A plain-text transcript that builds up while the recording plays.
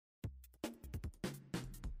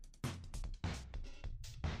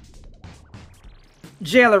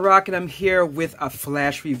JLA Rock, and I'm here with a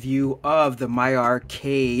flash review of the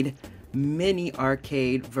MyArcade mini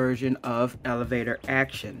arcade version of Elevator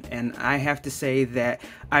Action. And I have to say that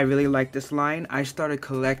I really like this line. I started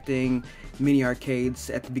collecting mini arcades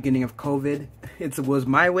at the beginning of COVID. It was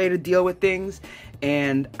my way to deal with things,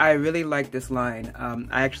 and I really like this line.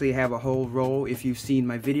 I actually have a whole roll. If you've seen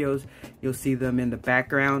my videos, you'll see them in the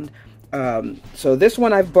background. So this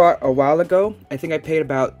one I bought a while ago. I think I paid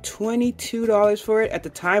about $22 for it. At the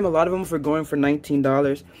time, a lot of them were going for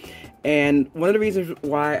 $19. And one of the reasons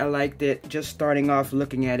why I liked it, just starting off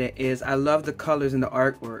looking at it, is I love the colors and the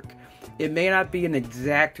artwork. It may not be an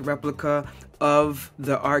exact replica of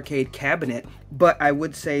the arcade cabinet, but I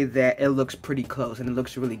would say that it looks pretty close and it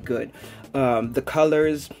looks really good. The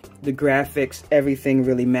colors, the graphics, everything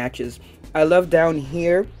really matches. I love down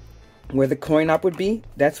here where the coin op would be.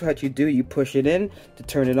 That's what you do. You push it in to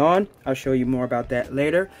turn it on. I'll show you more about that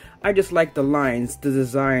later. I just like the lines, the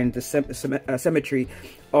design, the symmetry.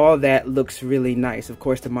 All that looks really nice. Of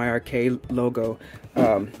course, the MyArcade logo.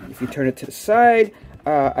 If you turn it to the side,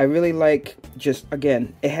 I really like, just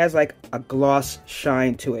again, it has like a gloss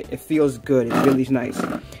shine to it. It feels good. It's really nice.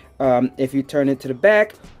 If you turn it to the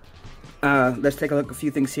back, let's take a look at a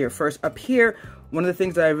few things here. First, up here, one of the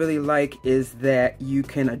things that I really like is that you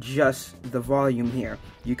can adjust the volume here.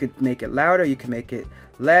 You can make it louder, you can make it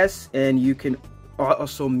less, and you can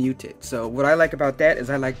also mute it. So what I like about that is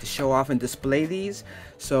I like to show off and display these.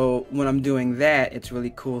 So when I'm doing that, it's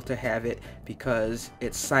really cool to have it because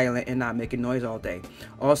it's silent and not making noise all day.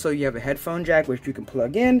 Also, you have a headphone jack which you can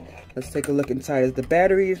plug in. Let's take a look inside of the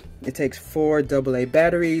batteries. It takes 4 AA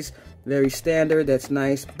batteries. Very standard, that's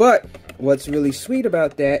nice. But what's really sweet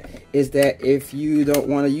about that is that if you don't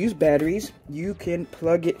want to use batteries, you can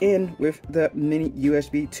plug it in with the mini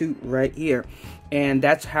USB 2 right here. And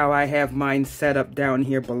that's how I have mine set up down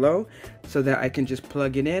here below, so that I can just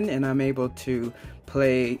plug it in and I'm able to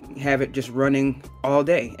have it just running all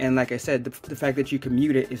day. And like I said, the fact that you can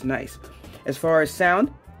mute it is nice. As far as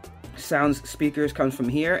sound speakers comes from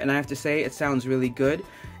here, and I have to say it sounds really good.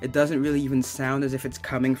 It doesn't really even sound as if it's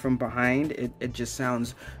coming from behind. It just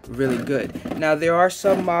sounds really good. Now, there are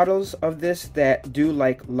some models of this that do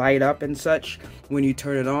like light up and such when you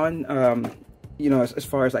turn it on. You know, as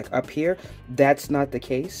far as like up here, that's not the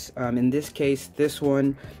case. In this case, this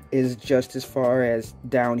one is just as far as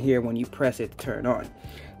down here when you press it to turn on.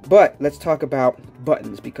 But let's talk about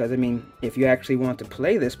buttons, because I mean, if you actually want to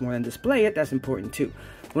play this more than display it, that's important too.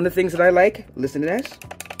 One of the things that I like, listen to this.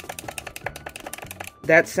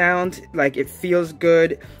 That sound, like, it feels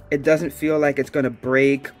good. It doesn't feel like it's gonna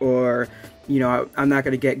break, or you know, I'm not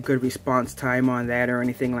gonna get good response time on that or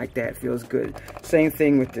anything like that. It feels good. Same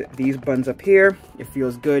thing with these buttons up here. It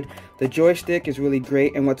feels good. The joystick is really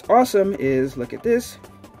great, and what's awesome is, look at this.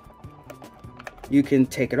 You can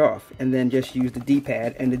take it off and then just use the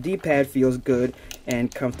D-pad, and the D-pad feels good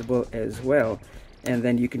and comfortable as well. And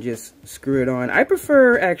then you can just screw it on. I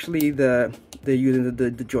prefer actually the using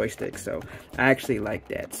the joystick, so I actually like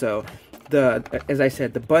that. So as I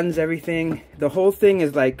said, the buttons, everything, the whole thing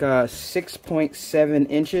is like 6.7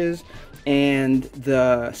 inches, and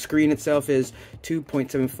the screen itself is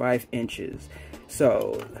 2.75 inches.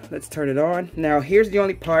 So let's turn it on. Now here's the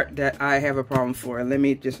only part that I have a problem for, and let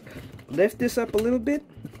me just lift this up a little bit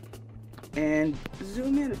and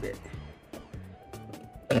zoom in a bit,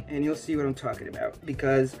 and you'll see what I'm talking about.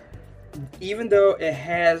 Because even though it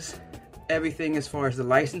has everything as far as the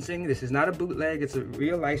licensing, this is not a bootleg, it's a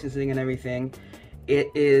real licensing and everything, it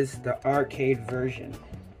is the arcade version.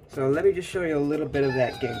 So let me just show you a little bit of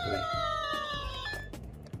that gameplay.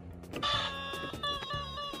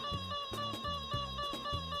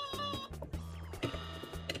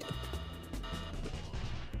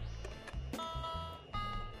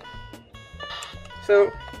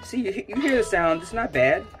 So, see, you hear the sound, it's not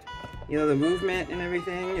bad. You know, the movement and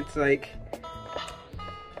everything, it's like,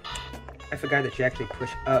 I forgot that you actually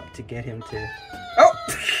push up to get him to, oh!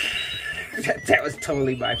 that was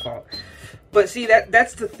totally my fault. But see,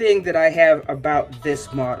 that's the thing that I have about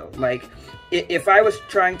this model. Like, if I was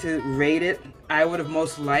trying to rate it, I would have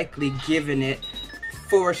most likely given it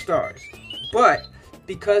 4 stars. But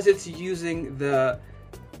because it's using the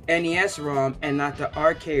NES ROM and not the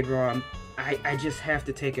arcade ROM, I just have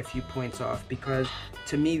to take a few points off, because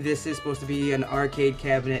to me this is supposed to be an arcade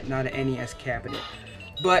cabinet, not an NES cabinet.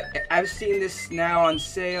 But I've seen this now on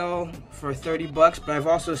sale for 30 bucks, but I've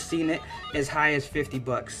also seen it as high as 50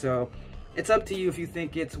 bucks. So it's up to you if you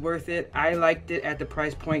think it's worth it. I liked it at the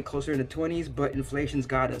price point closer to the 20s, but inflation's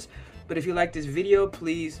got us. But if you like this video,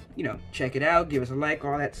 please, you know, check it out, give us a like,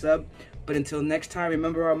 all that sub. But until next time,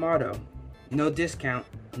 remember our motto: no discount,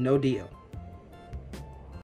 no deal.